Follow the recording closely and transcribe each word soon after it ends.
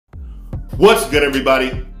What's good,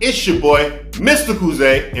 everybody? It's your boy, Mr.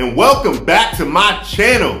 Kuze, and welcome back to my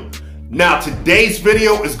channel. Now, today's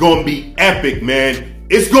video is going to be epic, man.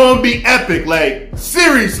 It's going to be epic, like,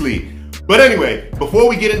 seriously. But anyway, before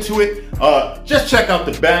we get into it, just check out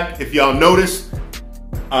the back if y'all noticed.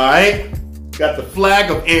 Alright, got the flag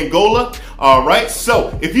of Angola. Alright,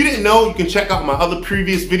 so if you didn't know, you can check out my other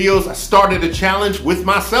previous videos. I started a challenge with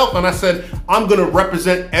myself and I said, I'm gonna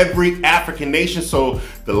represent every African nation. So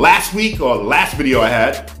the last week, or the last video I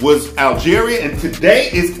had, was Algeria, and today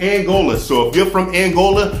is Angola. So if you're from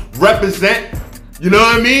Angola, represent, you know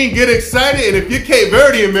what I mean? Get excited. And if you're Cape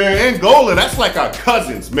Verdean, man, Angola, that's like our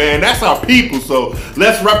cousins, man. That's our people, so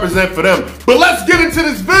let's represent for them. But let's get into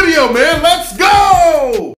this video, man. Let's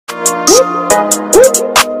go!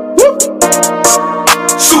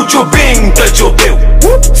 Sujo bem da jobeu,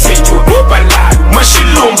 sejo do balado,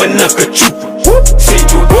 machilomba na cachupa,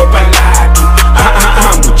 sejo do balado,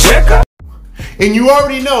 mujeca. And you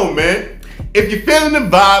already know, man, if you're feeling the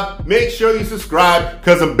vibe, make sure you subscribe,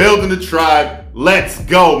 because I'm building the tribe. Let's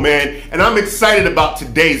go, man. And I'm excited about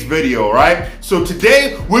today's video, all right? So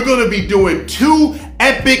today, we're gonna be doing two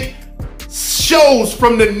epic shows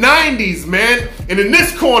from the 90s, man. And in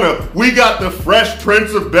this corner, we got the Fresh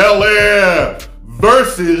Prince of Bel-Air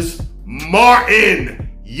versus Martin.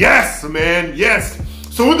 Yes, man, yes.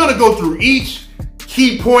 So we're gonna go through each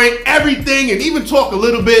key point, everything, and even talk a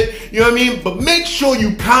little bit, you know what I mean? But make sure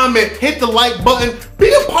you comment, hit the like button,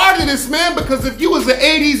 be a part of this, man, because if you was an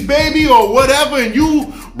 80s baby or whatever and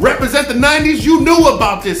you represent the 90s, you knew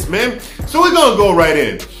about this, man. So we're gonna go right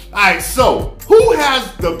in. All right, so who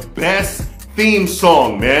has the best theme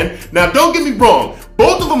song, man? Now, don't get me wrong,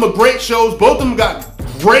 both of them are great shows, both of them got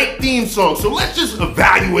great theme songs, so let's just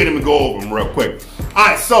evaluate them and go over them real quick. All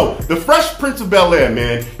right, so the Fresh Prince of Bel-Air,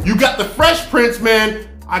 man. You got the Fresh Prince, man.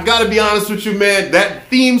 I gotta be honest with you, man. That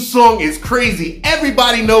theme song is crazy.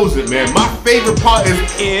 Everybody knows it, man. My favorite part is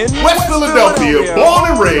in West Philadelphia,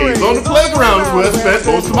 born and raised on the playground is where I spent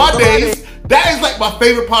most of my days. That is like my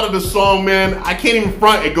favorite part of the song, man. I can't even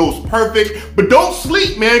front, it goes perfect. But don't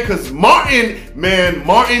sleep, man, because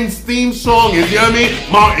Martin's theme song is, you know what I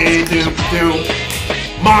mean? Martin, you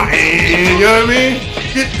know what I mean?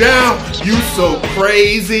 Get down, you so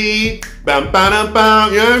crazy. Bam, bam,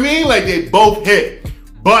 bam, you know what I mean? Like they both hit.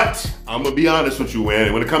 But I'm gonna be honest with you,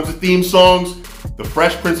 man. When it comes to theme songs, the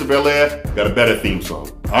Fresh Prince of Bel-Air got a better theme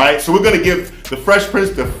song. All right, so we're gonna give the Fresh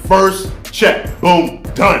Prince the first check. Boom,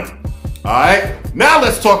 done. All right, now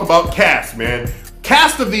let's talk about cast, man.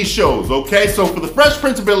 Cast of these shows, okay? So for the Fresh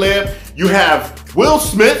Prince of Bel-Air, you have Will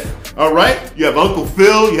Smith, all right? You have Uncle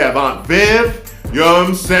Phil, you have Aunt Viv, you know what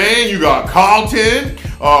I'm saying? You got Carlton,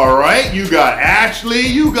 all right? You got Ashley,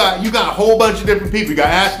 you got a whole bunch of different people. You got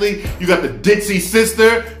Ashley, you got the Dixie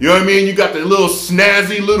sister, you know what I mean? You got the little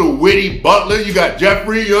snazzy, little witty butler, you got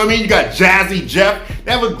Jeffrey, you know what I mean? You got Jazzy Jeff.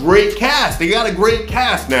 They have a great cast. They got a great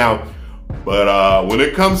cast now. But when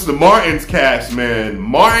it comes to Martin's cast, man,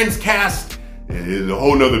 Martin's cast is a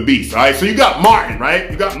whole nother beast, all right? So you got Martin, right?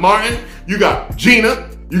 You got Martin, you got Gina,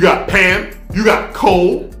 you got Pam, you got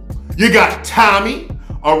Cole, you got Tommy,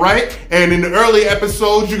 all right? And in the early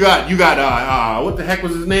episodes, you got what the heck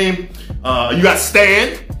was his name? You got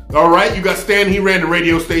Stan, all right? You got Stan, he ran the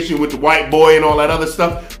radio station with the white boy and all that other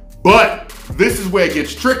stuff. But this is where it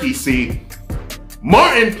gets tricky, see?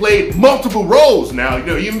 Martin played multiple roles now, you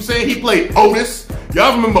know what I'm saying? He played Otis.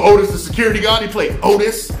 Y'all remember Otis, the security guard? He played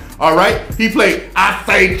Otis, all right? He played I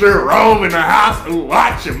say Jerome in the house and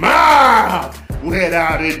watch your mouth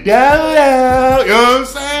without a doubt, you know what I'm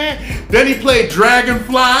saying? Then he played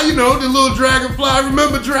Dragonfly, you know, the little Dragonfly.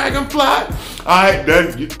 Remember Dragonfly? All right,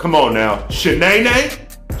 then, come on now. Shanae,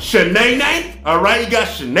 all right? You got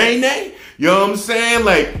Shanae. You know what I'm saying?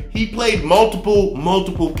 Like, he played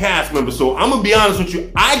multiple cast members. So I'm gonna be honest with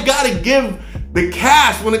you. I gotta give the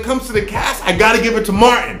cast, when it comes to the cast, I gotta give it to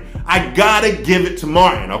Martin. I gotta give it to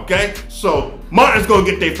Martin, okay? So Martin's gonna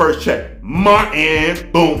get their first check. Martin,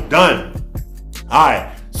 boom, done. All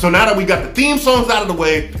right, so now that we got the theme songs out of the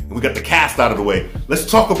way, and we got the cast out of the way, let's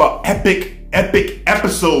talk about epic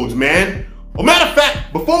episodes, man. Well, matter of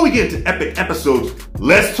fact, before we get into epic episodes,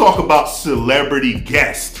 let's talk about celebrity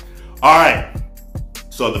guests. All right,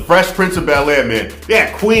 so the Fresh Prince of Bel-Air, man, they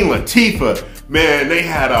had Queen Latifah, man, they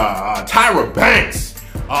had Tyra Banks,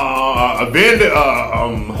 Evander,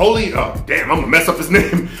 I'm gonna mess up his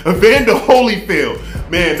name, Evander Holyfield,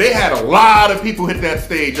 man, they had a lot of people hit that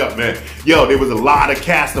stage up, man. Yo, there was a lot of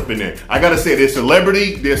cast up in there. I gotta say, their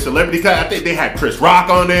celebrity cast, I think they had Chris Rock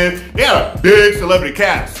on there, they had a big celebrity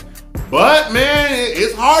cast. But, man,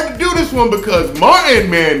 it's hard to do this one because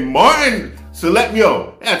Martin, select,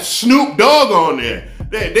 yo, they had Snoop Dogg on there.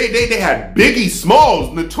 They had Biggie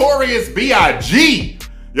Smalls, Notorious B.I.G.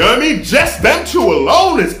 You know what I mean? Just them two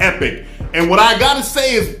alone is epic. And what I gotta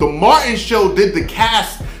say is the Martin Show did the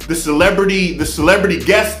cast, the celebrity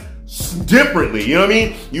guests differently. You know what I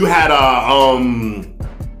mean? You had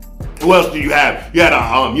who else do you have? You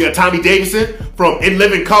had Tommy Davidson from In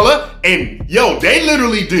Living Color, and yo, they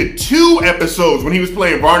literally did 2 episodes when he was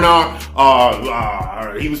playing Varnar.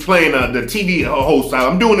 He was playing the TV host.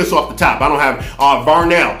 I'm doing this off the top. I don't have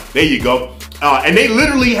Varnell. There you go. And they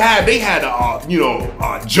literally had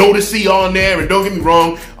Jodeci on there, and don't get me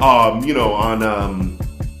wrong,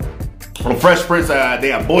 on Fresh Prince, they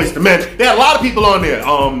had Boyz II Men. They had a lot of people on there.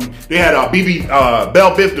 They had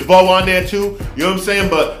Belle Biv DeVoe on there too. You know what I'm saying?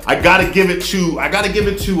 But I gotta give it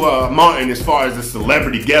to Martin as far as the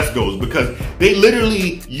celebrity guest goes, because they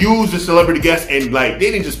literally used the celebrity guest and like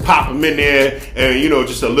they didn't just pop them in there and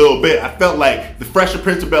just a little bit. I felt like the Fresh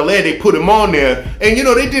Prince of Bel-Air, they put him on there and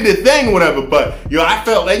they did their thing or whatever. But I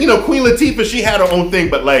felt like Queen Latifah, she had her own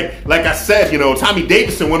thing. But like I said, Tommy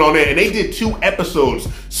Davidson went on there and they did 2 episodes.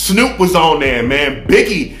 Snoop was on there, man.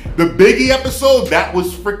 The Biggie episode, that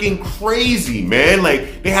was freaking crazy, man.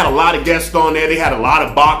 Like, they had a lot of guests on there. They had a lot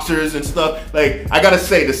of boxers and stuff. Like, I gotta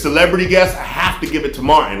say, the celebrity guests, I have to give it to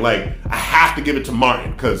Martin. Like, I have to give it to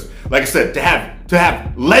Martin, because, like I said, to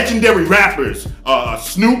have legendary rappers,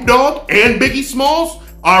 Snoop Dogg and Biggie Smalls,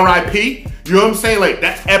 R.I.P., you know what I'm saying? Like,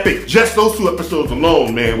 that's epic. Just those 2 episodes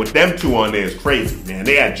alone, man, with them 2 on there is crazy, man.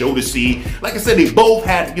 They had Jodeci. Like I said, they both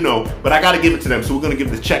had, but I got to give it to them. So we're going to give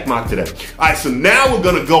the check mark to them. All right, so now we're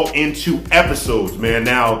going to go into episodes, man.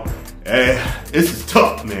 Now, this is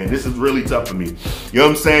tough, man. This is really tough for me. You know what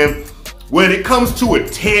I'm saying? When it comes to a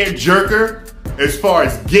tearjerker, as far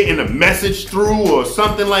as getting a message through or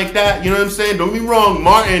something like that, you know what I'm saying? Don't be wrong,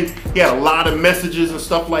 Martin, he had a lot of messages and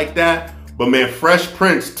stuff like that. But man, Fresh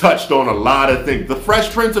Prince touched on a lot of things. The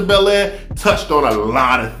Fresh Prince of Bel-Air touched on a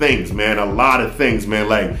lot of things, man. A lot of things, man.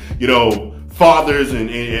 Like, fathers and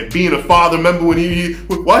being a father. Remember when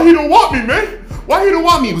why he don't want me, man? Why he don't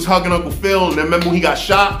want me? He was hugging Uncle Phil, and then remember when he got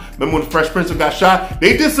shot? Remember when the Fresh Prince got shot?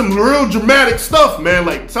 They did some real dramatic stuff, man.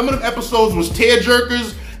 Like, some of the episodes was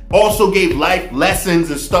tearjerkers, also gave life lessons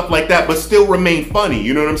and stuff like that, but still remained funny.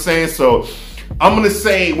 You know what I'm saying? So I'm going to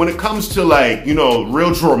say, when it comes to like,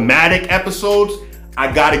 real dramatic episodes,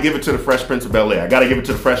 I got to give it to the Fresh Prince of Bel-Air. I got to give it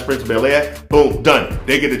to the Fresh Prince of Bel-Air. Boom, done.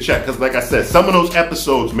 They get a check. Because like I said, some of those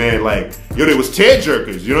episodes, man, like, they was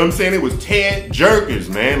tearjerkers. You know what I'm saying? It was tearjerkers,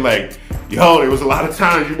 man. Like, there was a lot of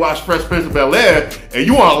times you watch Fresh Prince of Bel-Air and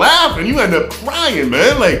you want to laugh and you end up crying,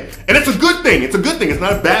 man. Like, and it's a good thing. It's a good thing. It's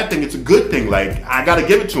not a bad thing. It's a good thing. Like, I got to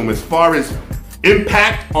give it to them as far as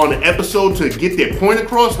impact on the episode to get their point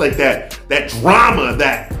across, like that drama,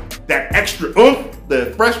 that extra oomph.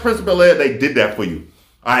 The Fresh Prince of Bel-Air, they did that for you.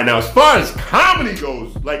 All right, now as far as comedy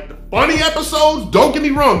goes, like the funny episodes, don't get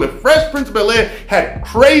me wrong, the Fresh Prince of Bel-Air had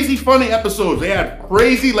crazy funny episodes. They had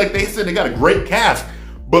crazy, like they said, they got a great cast.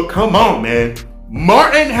 But come on, man.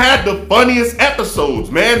 Martin had the funniest episodes,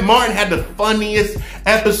 man. Martin had the funniest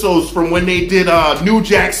episodes from when they did New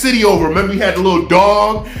Jack City over. Remember, he had the little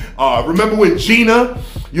dog. Remember when Gina,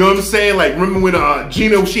 you know what I'm saying? Like, remember when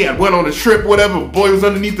Gina, she had went on a trip, whatever, boy was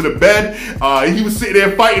underneath of the bed. He was sitting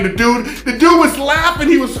there fighting the dude. The dude was laughing.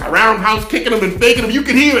 He was roundhouse kicking him and faking him. You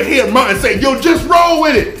could hear Martin say, yo, just roll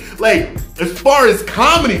with it. Like, as far as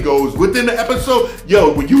comedy goes, within the episode,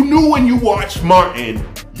 when you watched Martin,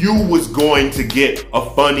 you was going to get a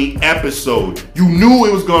funny episode. You knew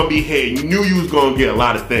it was going to be hit. You knew you was going to get a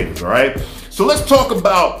lot of things, all right? So let's talk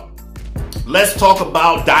about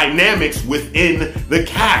dynamics within the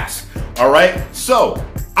cast, all right? So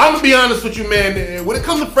I'm going to be honest with you, man. When it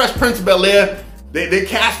comes to Fresh Prince of Bel-Air, their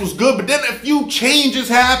cast was good, but then a few changes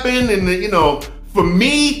happened, and, for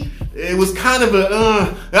me, it was kind of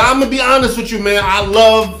I'm going to be honest with you, man. I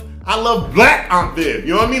love black Aunt Viv,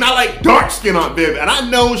 you know what I mean? I like dark-skinned Aunt Viv, and I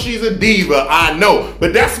know she's a diva, I know.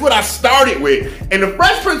 But that's what I started with. And the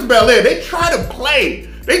Fresh Prince of Bel-Air, they try to play.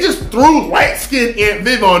 They just threw light-skinned Aunt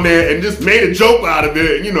Viv on there and just made a joke out of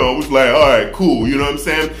it. It was like, all right, cool, you know what I'm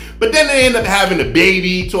saying? But then they end up having a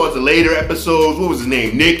baby towards the later episodes. What was his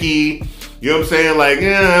name? Nicky. You know what I'm saying? Like,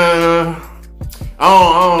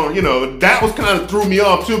 that was kind of threw me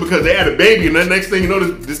off too, because they had a baby, and then next thing you know,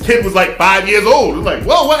 this kid was like 5 years old. It was like,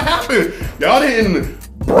 whoa, what happened? Y'all didn't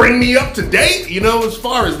bring me up to date, as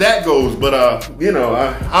far as that goes. But I don't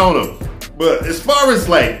know. But as far as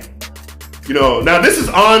like, You know, now this is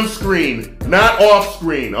on screen, not off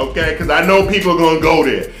screen, okay? Because I know people are gonna go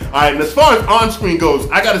there. All right, and as far as on screen goes,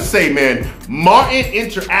 I gotta say, man, Martin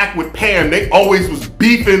interact with Pam. They always was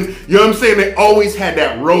beefing. You know what I'm saying? They always had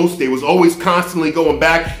that roast. They was always constantly going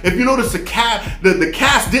back. If you notice, the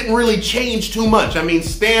cast didn't really change too much. I mean,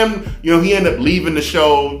 Stan, you know, he ended up leaving the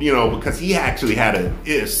show, you know, because he actually had a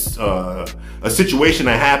situation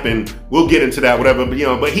that happened. We'll get into that, whatever. But you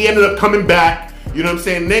know, but he ended up coming back. You know what I'm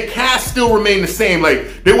saying? Their cast still remained the same.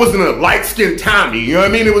 Like, there wasn't a light-skinned Tommy. You know what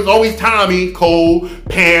I mean? It was always Tommy, Cole,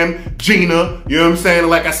 Pam, Gina. You know what I'm saying?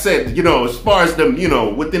 Like I said, you know, as far as them, you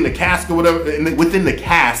know, within the cast or whatever, within the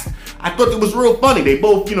cast, I thought it was real funny. They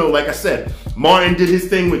both, you know, like I said, Martin did his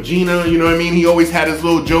thing with Gina, you know what I mean? He always had his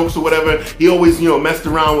little jokes or whatever. He always, you know, messed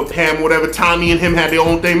around with Pam or whatever. Tommy and him had their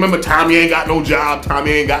own thing. Remember, Tommy ain't got no job.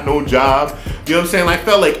 Tommy ain't got no job. You know what I'm saying? I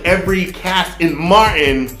felt like every cast in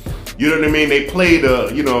Martin, you know what I mean? They played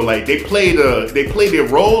you know, like they played their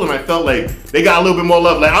role, and I felt like they got a little bit more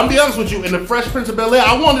love. Like, I'll be honest with you, in the Fresh Prince of Bel-Air,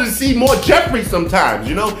 I wanted to see more Jeffrey sometimes,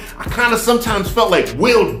 you know? I kind of sometimes felt like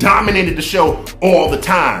Will dominated the show all the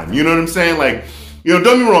time. You know what I'm saying? Like, you know,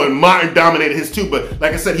 don't get me wrong, Martin dominated his too, but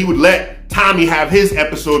like I said, he would let Tommy have his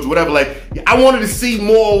episodes, whatever. Like, I wanted to see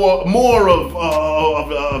more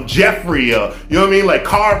of Jeffrey, you know what I mean, like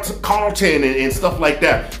Carlton and stuff like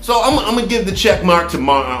that. So I'm gonna give the check mark to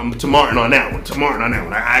Martin on that one.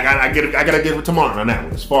 I gotta give it to Martin on that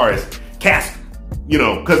one. As far as cast, you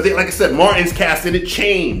know, because like I said, Martin's cast didn't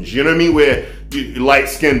change. You know what I mean? Where light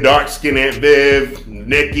skin, dark skin, Aunt Viv,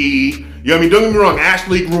 Nikki. You know what I mean? Don't get me wrong,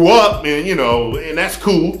 Ashley grew up, and you know, and that's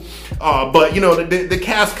cool. But you know, the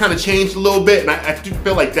cast kind of changed a little bit, and I do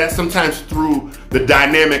feel like that sometimes threw the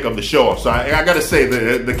dynamic of the show. So I gotta say,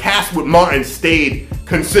 the cast with Martin stayed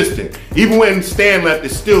consistent. Even when Stan left,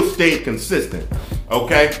 it still stayed consistent.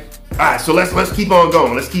 Okay? Alright, so let's keep on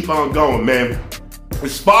going. Let's keep on going, man.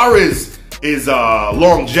 As far as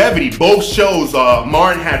longevity, both shows,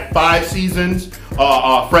 Martin had 5 seasons.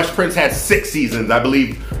 Fresh Prince had 6 seasons. I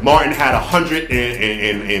believe Martin had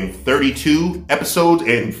 132 episodes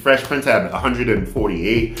and Fresh Prince had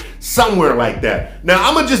 148, somewhere like that. Now,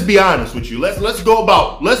 I'm gonna just be honest with you. Let's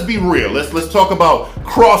be real. Let's talk about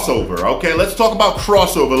crossover, okay? Let's talk about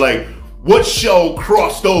crossover, like what show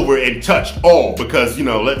crossed over and touched all, because, you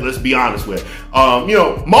know, let's be honest with it. You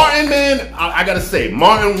know, Martin, man, I gotta say,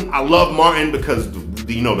 Martin, I love Martin because,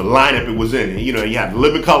 you know, the lineup it was in. You know, you had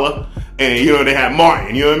Living Color, and, you know, they had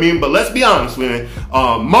Martin, you know what I mean? But let's be honest, man.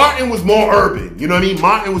 Martin was more urban, you know what I mean?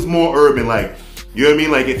 Martin was more urban, like, you know what I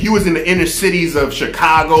mean? Like, if you was in the inner cities of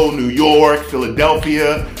Chicago, New York,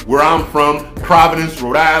 Philadelphia, where I'm from, Providence,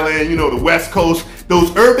 Rhode Island, you know, the West Coast,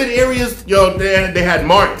 those urban areas, yo, they had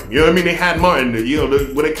Martin. You know what I mean? They had Martin. You know,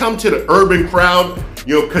 when it comes to the urban crowd,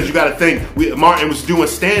 you know, because you got to think, Martin was doing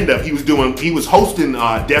stand-up. He was hosting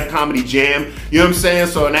Def Comedy Jam. You know what I'm saying?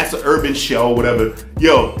 So, and that's an urban show, whatever.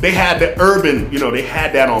 Yo, they had the urban, you know, they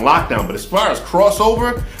had that on lockdown. But as far as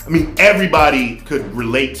crossover, I mean, everybody could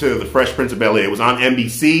relate to the Fresh Prince of Bel-Air. It was on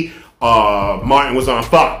NBC. Martin was on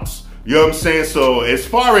Fox. You know what I'm saying? So, as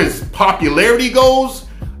far as popularity goes,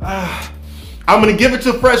 I'm going to give it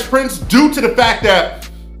to Fresh Prince due to the fact that,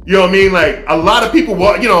 you know what I mean, like, a lot of people,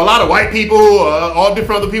 you know, a lot of white people, all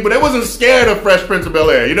different other people, they wasn't scared of Fresh Prince of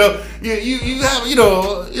Bel-Air, you know? You have, you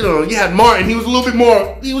had Martin, he was a little bit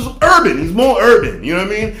more, he was urban, he's more urban, you know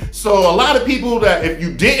what I mean? So a lot of people that, if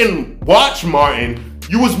you didn't watch Martin,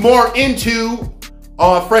 you was more into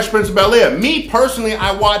Fresh Prince of Bel-Air. Me, personally,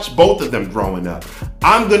 I watched both of them growing up.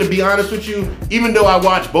 I'm gonna be honest with you, even though I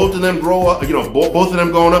watched both of them grow up, you know, both of them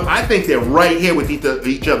growing up, I think they're right here with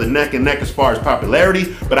each other neck and neck as far as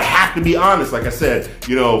popularity, but I have to be honest, like I said,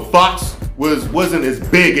 you know, Fox wasn't as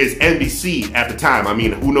big as NBC at the time. I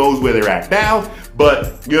mean, who knows where they're at now,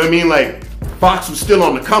 but, you know what I mean, like, Fox was still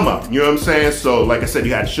on the come up, you know what I'm saying? So, like I said,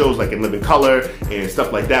 you had shows like In Living Color and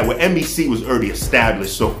stuff like that, where NBC was already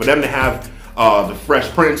established, so for them to have the Fresh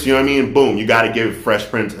Prince, you know what I mean, boom, you gotta give Fresh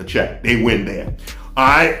Prince a check. They win there.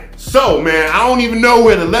 Alright, so man, I don't even know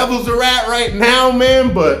where the levels are at right now,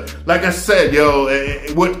 man, but like I said, yo,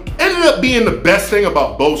 what ended up being the best thing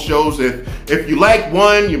about both shows, if you like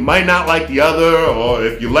one, you might not like the other, or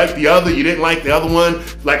if you like the other, you didn't like the other one.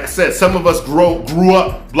 Like I said, some of us grew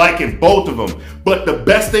up liking both of them, but the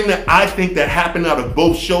best thing that I think that happened out of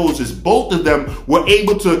both shows is both of them were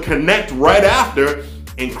able to connect right after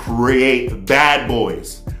and create Bad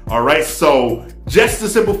Boys. All right, so just the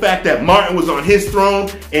simple fact that Martin was on his throne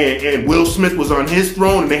and Will Smith was on his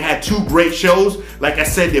throne, and they had 2 great shows. Like I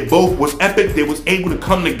said, they both was epic. They was able to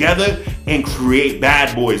come together and create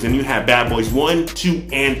Bad Boys, and you have Bad Boys 1, 2,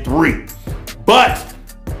 and 3. But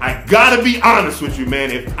I gotta be honest with you, man.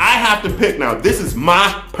 If I have to pick now, this is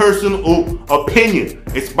my personal opinion.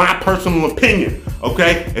 It's my personal opinion,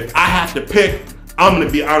 okay? If I have to pick, I'm gonna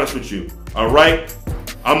be honest with you, all right?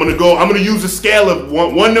 I'm gonna use a scale of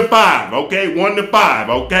 1 to 5, okay? 1 to 5,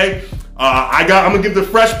 okay? I'm gonna give the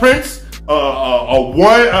Fresh Prince from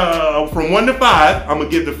 1 to 5. I'm gonna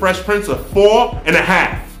give the Fresh Prince a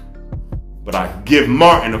 4.5. But I give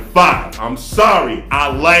Martin a 5. I'm sorry, I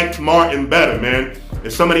liked Martin better, man.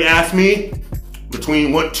 If somebody asked me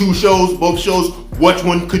between both shows, which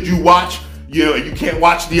one could you watch? You know, you can't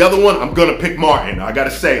watch the other one, I'm gonna pick Martin. I gotta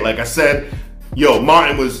say, like I said,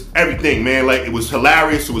 Martin was everything, man. Like, it was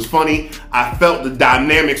hilarious, it was funny. I felt the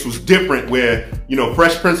dynamics was different where,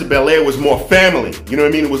 Fresh Prince of Bel-Air was more family. You know what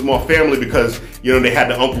I mean? It was more family because, they had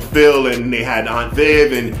the Uncle Phil and they had Aunt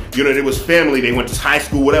Viv and, it was family. They went to high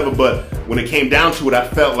school, whatever. But when it came down to it, I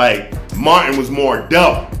felt like Martin was more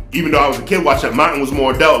adult. Even though I was a kid watching it, Martin was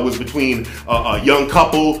more adult. It was between a young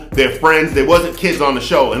couple, their friends. There wasn't kids on the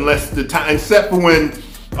show except for when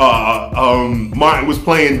Martin was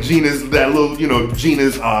playing Gina's little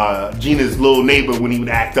neighbor when he would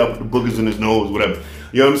act up with the boogers in his nose, whatever.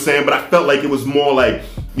 You know what I'm saying? But I felt like it was more like,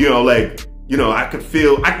 I could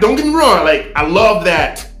feel, don't get me wrong, like, I love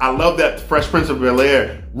that Fresh Prince of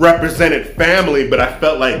Bel-Air represented family, but I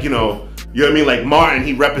felt like, you know what I mean? Like Martin,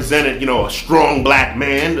 he represented, a strong black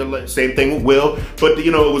man. Same thing with Will. But, it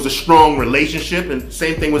was a strong relationship and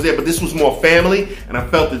same thing was there. But this was more family. And I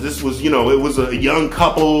felt that this was, it was a young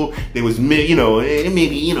couple. They was, maybe,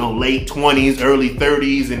 late 20s, early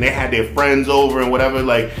 30s. And they had their friends over and whatever.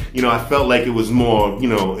 Like, I felt like it was more,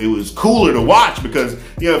 it was cooler to watch because,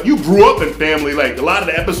 if you grew up in family, like a lot of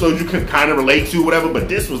the episodes you could kind of relate to, whatever. But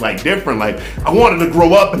this was like different. Like, I wanted to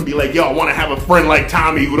grow up and be like, I want to have a friend like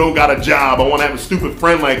Tommy who don't got a job. I want to have a stupid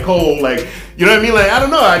friend like Cole, like, you know what I mean? Like, I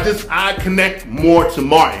don't know, I connect more to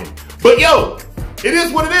Martin. But it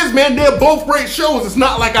is what it is, man. They're both great shows. It's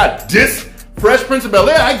not like I diss Fresh Prince of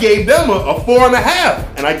Bel-Air. I gave them a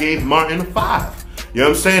 4.5, and I gave Martin a 5. You know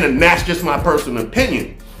what I'm saying? And that's just my personal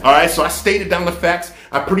opinion. All right, so I stated down the facts.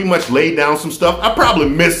 I pretty much laid down some stuff. I probably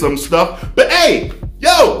missed some stuff, but hey,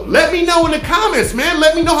 let me know in the comments, man.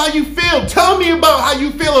 Let me know how you feel. Tell me about how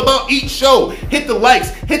you feel about each show. Hit the likes,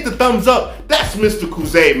 hit the thumbs up. That's Mr.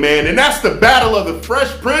 Kuzay, man. And that's the battle of the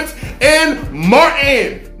Fresh Prince and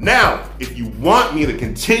Martin. Now, if you want me to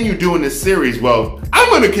continue doing this series, well, I'm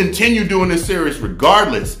going to continue doing this series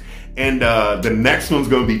regardless. And the next one's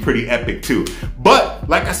going to be pretty epic too. But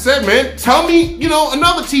like I said, man, tell me,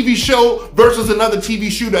 another TV show versus another TV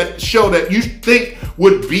show that you think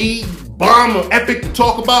would be bomb or epic to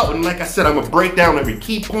talk about. And like I said, I'm gonna break down every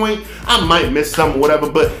key point. I might miss some or whatever,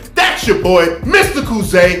 but that's your boy, Mr.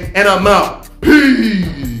 Kuzay, and I'm out.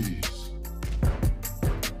 Peace.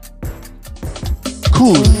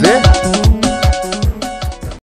 Kuzay.